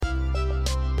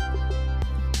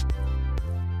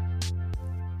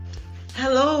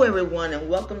Hello, everyone, and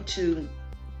welcome to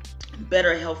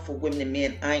Better Health for Women and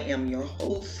Men. I am your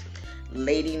host,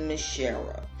 Lady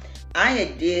Michelle. I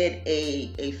had did a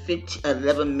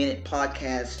 11-minute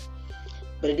podcast,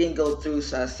 but it didn't go through,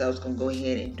 so I said I was going to go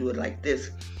ahead and do it like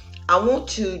this. I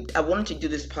wanted to do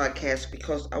this podcast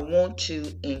because I want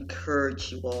to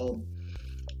encourage you all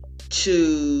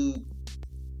to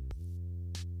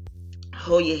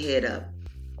hold your head up.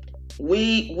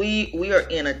 We are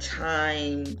in a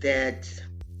time that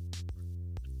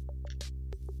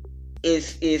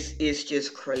is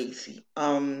just crazy.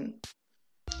 I'm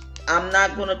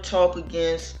not going to talk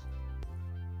against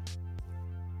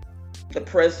the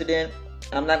president.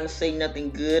 I'm not going to say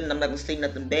nothing good, and I'm not going to say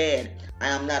nothing bad. I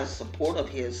am not a supporter of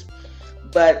his,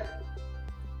 but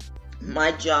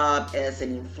my job as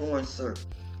an influencer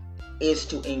is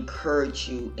to encourage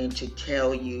you and to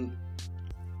tell you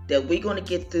that we're going to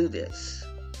get through this.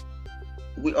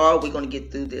 We're going to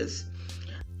get through this.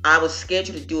 I was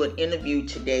scheduled to do an interview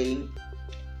today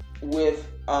with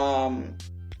an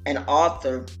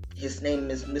author. His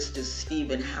name is Mr.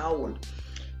 Stephen Howard.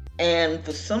 And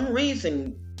for some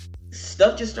reason,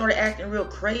 stuff just started acting real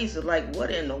crazy. Like, what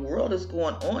in the world is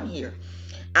going on here?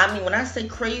 I mean, when I say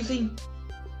crazy,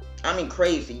 I mean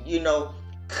crazy.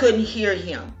 Couldn't hear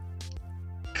him.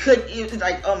 It was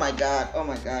like, oh my God.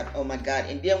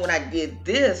 And then when I did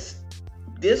this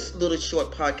little short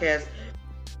podcast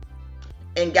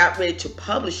and got ready to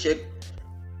publish it,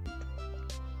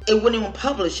 it wouldn't even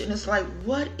publish. And it's like,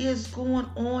 what is going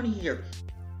on here?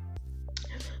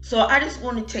 So I just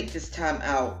want to take this time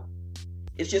out.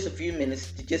 It's just a few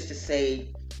minutes to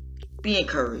say, be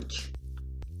encouraged.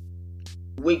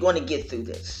 We're going to get through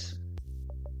this.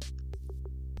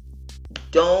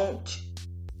 Don't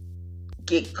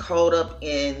get caught up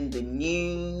in the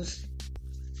news.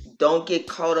 Don't get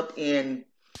caught up in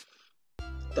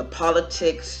the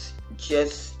politics.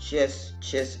 Just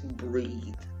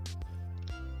breathe.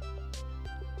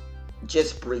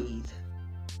 Just breathe.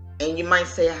 And you might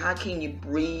say, how can you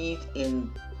breathe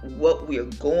in what we're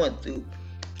going through?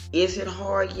 Is it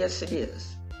hard? Yes, it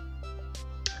is.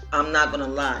 I'm not going to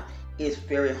lie. It's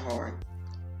very hard.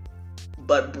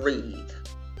 But breathe.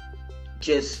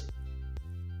 Just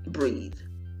breathe.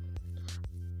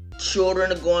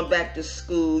 Children are going back to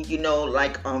school,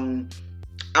 like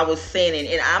I was saying,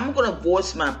 and I'm going to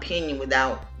voice my opinion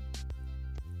without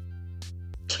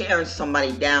tearing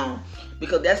somebody down,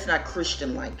 because that's not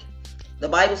Christian-like. The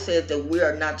Bible says that we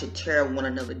are not to tear one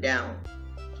another down.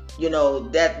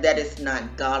 That is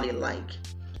not godly-like.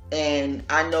 And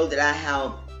I know that I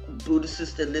have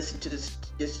Buddhists that listen to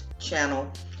this channel.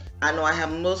 I know I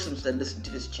have Muslims that listen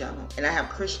to this channel, and I have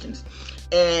Christians.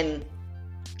 And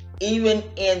even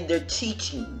in their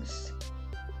teachings,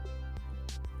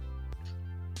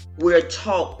 we're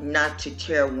taught not to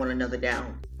tear one another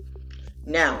down.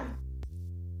 Now,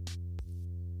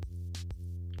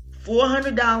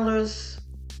 $400,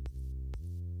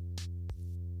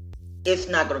 it's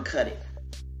not going to cut it.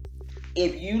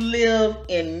 If you live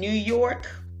in New York,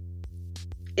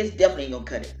 it's definitely going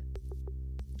to cut it.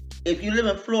 If you live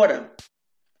in Florida,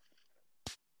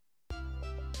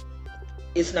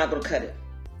 it's not going to cut it.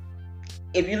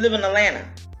 If you live in Atlanta,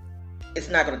 it's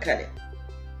not going to cut it.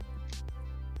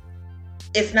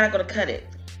 It's not going to cut it.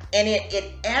 And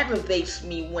it aggravates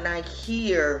me when I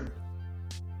hear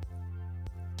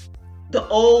the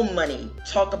old money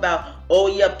talk about, oh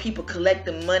yeah, people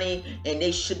collecting money and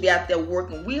they should be out there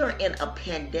working. We are in a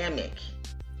pandemic.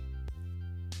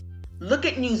 Look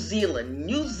at New Zealand.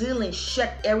 New Zealand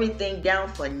shut everything down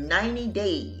for 90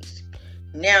 days.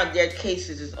 Now their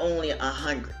cases is only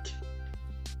 100.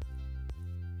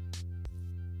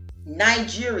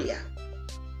 Nigeria,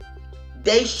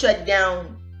 they shut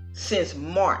down since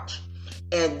March,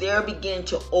 and they're beginning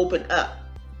to open up.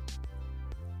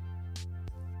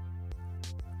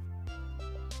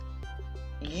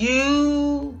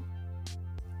 You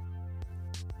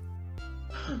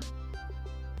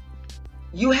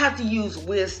have to use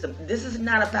wisdom. This is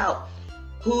not about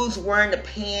who's wearing the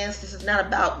pants. This is not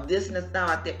about this and it's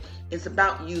not that. It's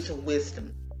about using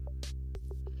wisdom.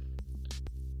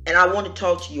 And I want to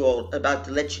talk to you all about,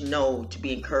 to let you know, to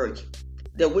be encouraged,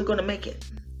 that we're going to make it.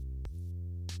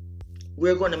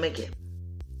 We're going to make it.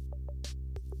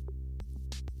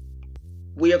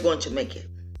 We are going to make it.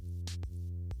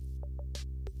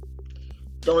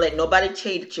 Don't let nobody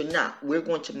tell you that you're not. We're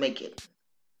going to make it.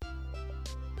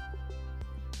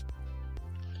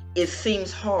 It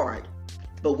seems hard,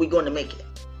 but we're going to make it.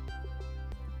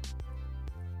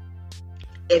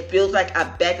 It feels like our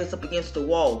back is up against the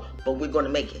wall, but we're going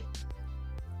to make it.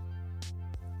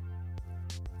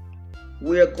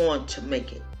 We're going to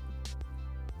make it.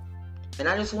 And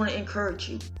I just want to encourage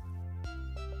you.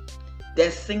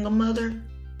 That single mother,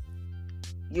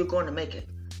 you're going to make it.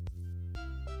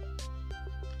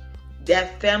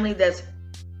 That family that's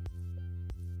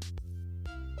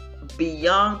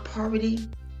beyond poverty,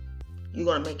 you're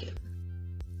going to make it.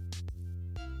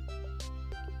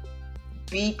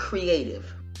 Be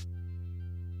creative.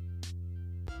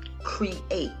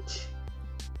 Create.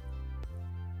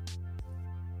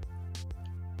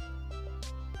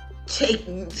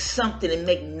 Take something and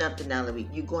make nothing out of it.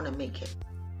 You're going to make it.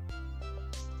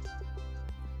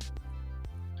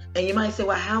 And you might say,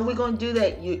 well, how are we going to do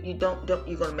that? You're going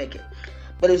to make it.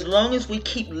 But as long as we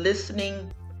keep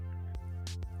listening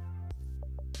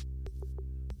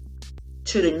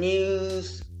to the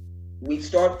news, we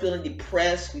start feeling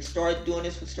depressed, we start doing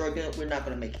this, we start doing it, we're not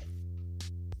going to make it.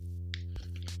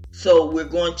 So we're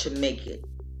going to make it.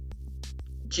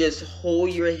 Just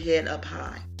hold your head up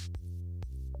high.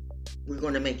 We're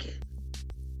going to make it.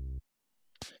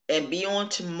 And be on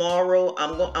tomorrow.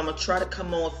 I'm going to try to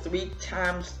come on 3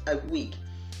 times a week.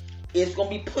 It's going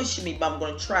to be pushing me, but I'm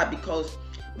going to try because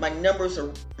my numbers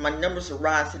are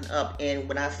rising up. And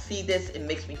when I see this, it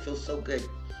makes me feel so good.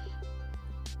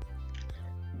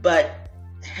 But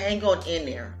hang on in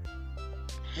there.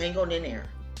 Hang on in there.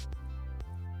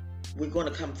 We're going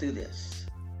to come through this.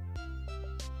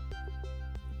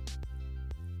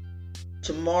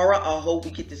 Tomorrow, I hope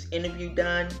we get this interview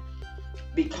done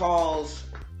because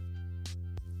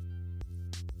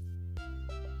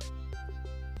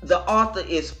the author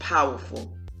is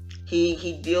powerful.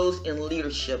 He deals in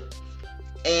leadership,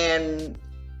 and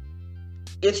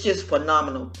it's just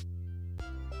phenomenal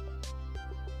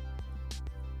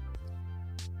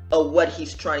of what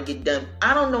he's trying to get done.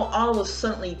 I don't know, all of a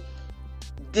sudden,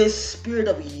 this spirit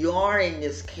of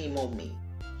yarniness came on me.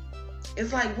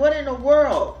 It's like, what in the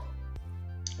world?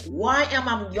 Why am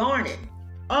I yarning?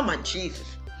 Oh my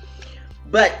Jesus.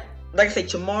 But like I say,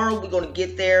 tomorrow we're going to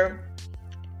get there.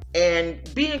 And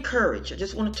be encouraged. I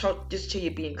just want to just tell you,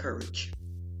 be encouraged.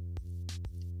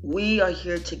 We are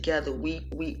here together.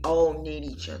 We all need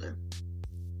each other.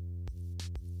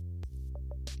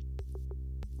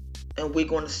 And we're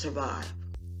going to survive.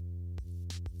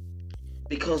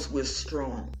 Because we're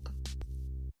strong.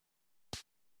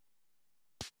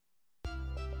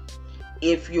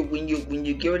 When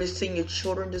you get ready to send your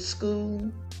children to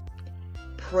school,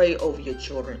 pray over your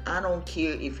children. I don't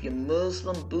care if you're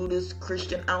Muslim, Buddhist,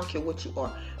 Christian, I don't care what you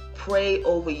are. Pray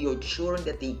over your children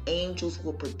that the angels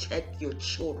will protect your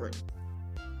children.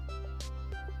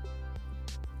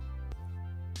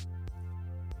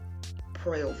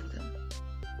 Pray over them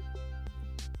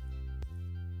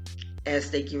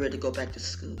as they get ready to go back to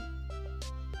school.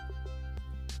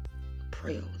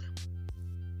 Pray over them.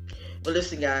 But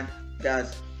listen,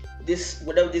 guys, this,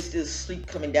 whatever this is, sleep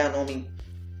coming down on me.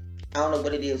 I don't know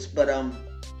what it is, but I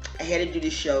had to do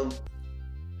this show.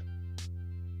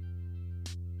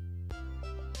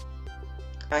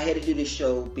 I had to do this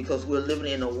show because we're living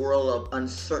in a world of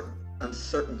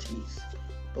uncertainties.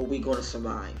 But we're going to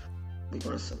survive. We're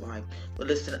going to survive. But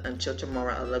listen, until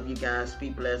tomorrow, I love you guys. Be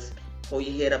blessed. Hold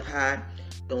your head up high.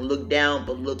 Don't look down,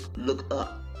 but look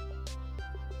up.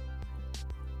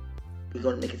 We're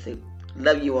going to make it safe.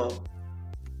 Love you all.